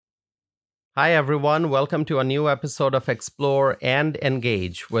Hi, everyone. Welcome to a new episode of Explore and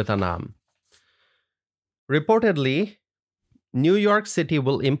Engage with Anam. Reportedly, New York City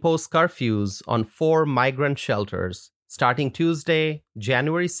will impose curfews on 4 migrant shelters starting Tuesday,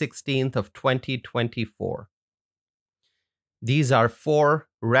 January 16th of 2024. These are 4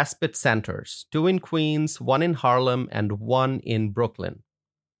 respite centers, 2 in Queens, 1 in Harlem, and 1 in Brooklyn.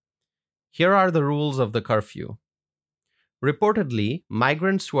 Here are the rules of the curfew. Reportedly,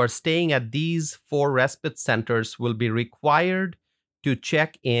 migrants who are staying at these 4 respite centers will be required to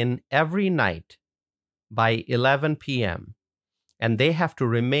check in every night by 11 p.m., and they have to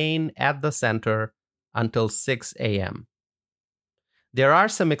remain at the center until 6 a.m. There are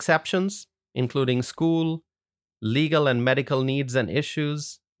some exceptions, including school, legal and medical needs and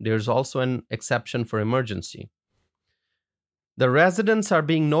issues. There's also an exception for emergency. The residents are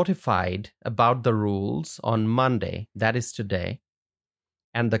being notified about the rules on Monday, that is today,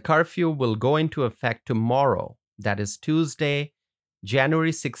 and the curfew will go into effect tomorrow, that is Tuesday,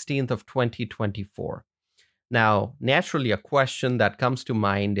 January 16th of 2024. Now, naturally, a question that comes to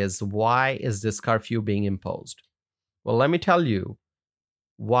mind is, why is this curfew being imposed? Well, let me tell you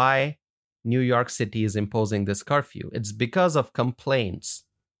why New York City is imposing this curfew. It's because of complaints.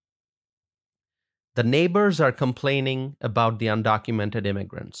 The neighbors are complaining about the undocumented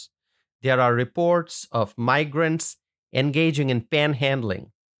immigrants. There are reports of migrants engaging in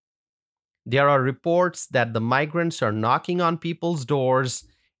panhandling. There are reports that the migrants are knocking on people's doors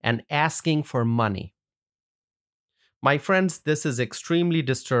and asking for money. My friends, this is extremely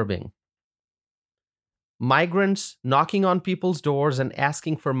disturbing. Migrants knocking on people's doors and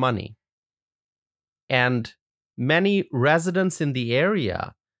asking for money. And many residents in the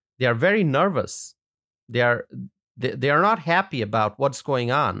area, they are very nervous. They are not happy about what's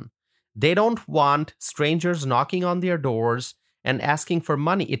going on. They don't want strangers knocking on their doors and asking for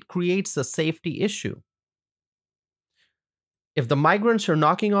money. It creates a safety issue. If the migrants are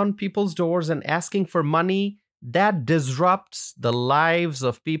knocking on people's doors and asking for money, that disrupts the lives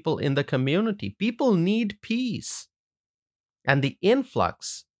of people in the community. People need peace. And the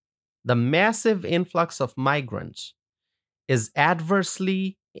massive influx of migrants is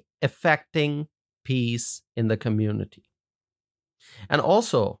adversely affecting peace in the community. And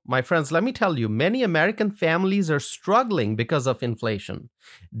also, my friends, let me tell you, many American families are struggling because of inflation.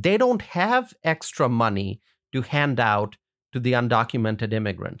 They don't have extra money to hand out to the undocumented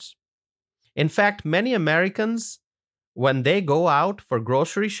immigrants. In fact, many Americans, when they go out for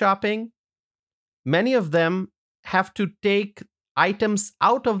grocery shopping, many of them have to take items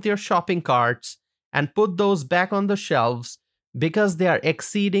out of their shopping carts and put those back on the shelves because they are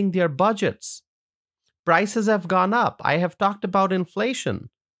exceeding their budgets. Prices have gone up. I have talked about inflation.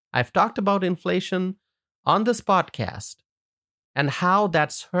 I've talked about inflation on this podcast and how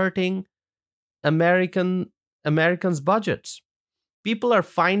that's hurting Americans' budgets. People are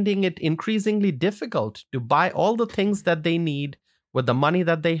finding it increasingly difficult to buy all the things that they need with the money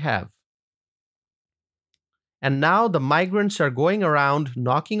that they have. And now the migrants are going around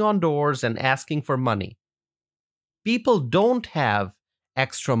knocking on doors and asking for money. People don't have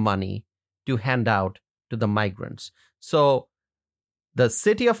extra money to hand out to the migrants. So the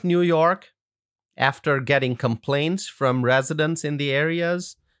city of New York, after getting complaints from residents in the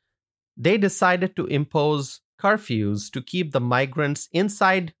areas, they decided to impose curfews to keep the migrants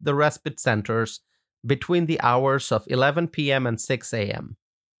inside the respite centers between the hours of 11 p.m. and 6 a.m.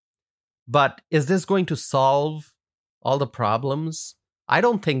 But is this going to solve all the problems? I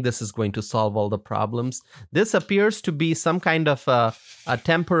don't think this is going to solve all the problems. This appears to be some kind of a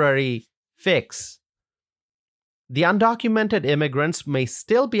temporary fix. The undocumented immigrants may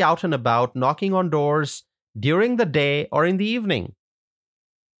still be out and about knocking on doors during the day or in the evening.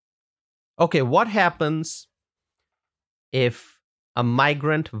 Okay, what happens if a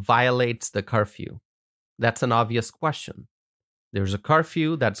migrant violates the curfew? That's an obvious question. There's a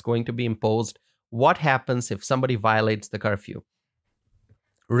curfew that's going to be imposed. What happens if somebody violates the curfew?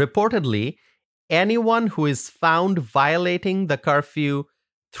 Reportedly, anyone who is found violating the curfew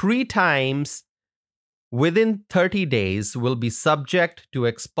 3 times within 30 days will be subject to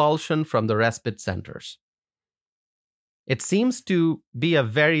expulsion from the respite centers. It seems to be a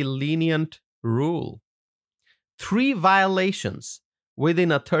very lenient rule. 3 violations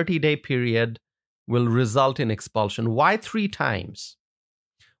within a 30-day period will result in expulsion. Why 3 times?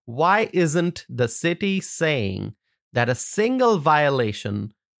 Why isn't the city saying that a single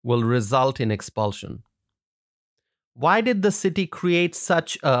violation will result in expulsion? Why did the city create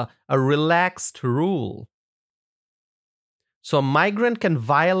such a relaxed rule? So a migrant can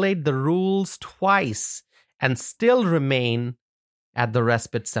violate the rules twice and still remain at the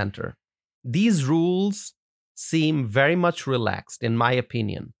respite center. These rules seem very much relaxed, in my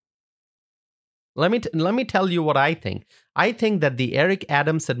opinion. Let me tell you what I think. I think that the Eric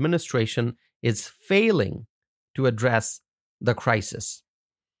Adams administration is failing to address the crisis.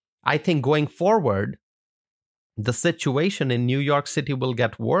 I think going forward, the situation in New York City will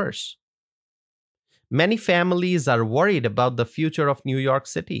get worse. Many families are worried about the future of New York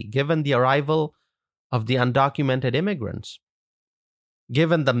City, given the arrival of the undocumented immigrants,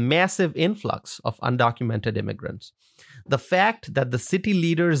 given the massive influx of undocumented immigrants. The fact that the city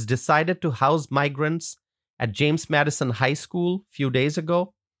leaders decided to house migrants at James Madison High School a few days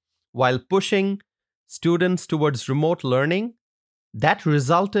ago, while pushing students towards remote learning, that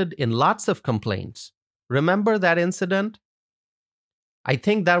resulted in lots of complaints. Remember that incident? I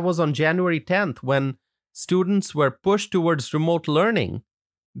think that was on January 10th when students were pushed towards remote learning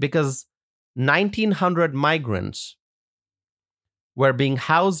because 1,900 migrants were being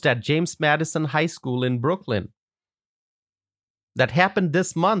housed at James Madison High School in Brooklyn. That happened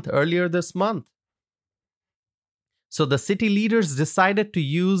earlier this month. So the city leaders decided to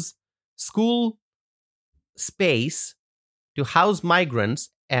use school space to house migrants,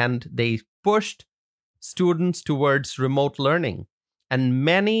 and they pushed students towards remote learning. And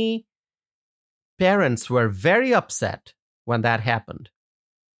many parents were very upset when that happened.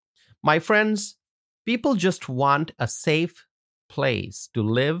 My friends, people just want a safe place to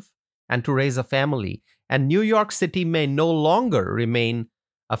live and to raise a family. And New York City may no longer remain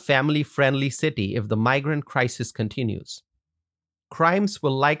a family-friendly city if the migrant crisis continues. Crimes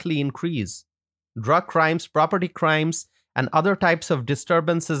will likely increase. Drug crimes, property crimes, and other types of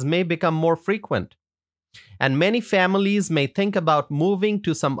disturbances may become more frequent. And many families may think about moving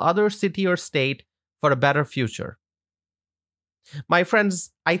to some other city or state for a better future. My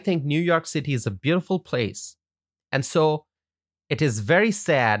friends, I think New York City is a beautiful place. And so it is very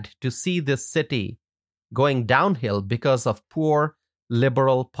sad to see this city going downhill because of poor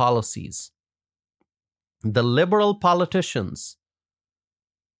liberal policies. The liberal politicians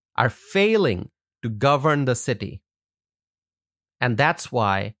are failing to govern the city. And that's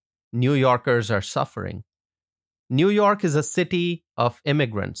why New Yorkers are suffering. New York is a city of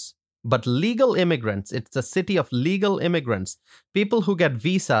immigrants, but legal immigrants. It's a city of legal immigrants, people who get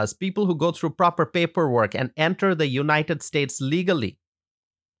visas, people who go through proper paperwork and enter the United States legally.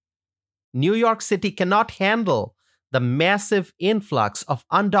 New York City cannot handle the massive influx of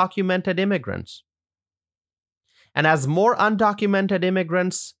undocumented immigrants. And as more undocumented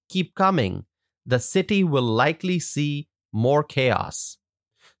immigrants keep coming, the city will likely see more chaos.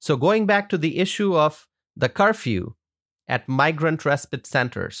 So going back to the issue of the curfew at migrant respite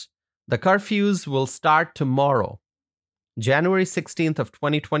centers, the curfews will start tomorrow, January 16th of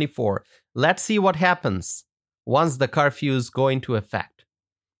 2024. Let's see what happens once the curfews go into effect.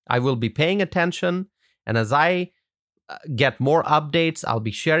 I will be paying attention, and as I get more updates, I'll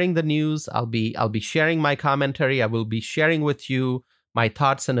be sharing the news, I'll be sharing my commentary, I will be sharing with you my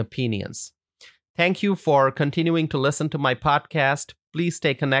thoughts and opinions. Thank you for continuing to listen to my podcast. Please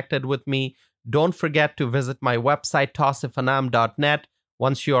stay connected with me. Don't forget to visit my website, tausifanam.net.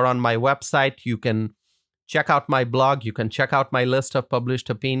 Once you're on my website, you can check out my blog. You can check out my list of published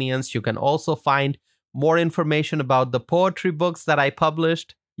opinions. You can also find more information about the poetry books that I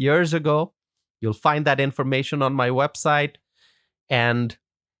published years ago. You'll find that information on my website. And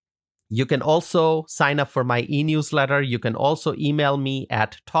you can also sign up for my e-newsletter. You can also email me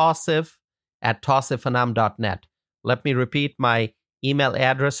at tausif@tausifanam.net. Let me repeat my email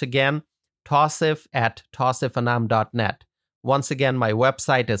address again, tausif@tausifanam.net. Once again, my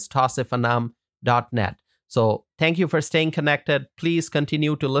website is tausifanam.net. So thank you for staying connected. Please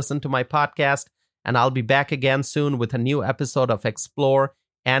continue to listen to my podcast, and I'll be back again soon with a new episode of Explore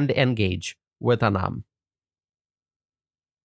and Engage with Anam.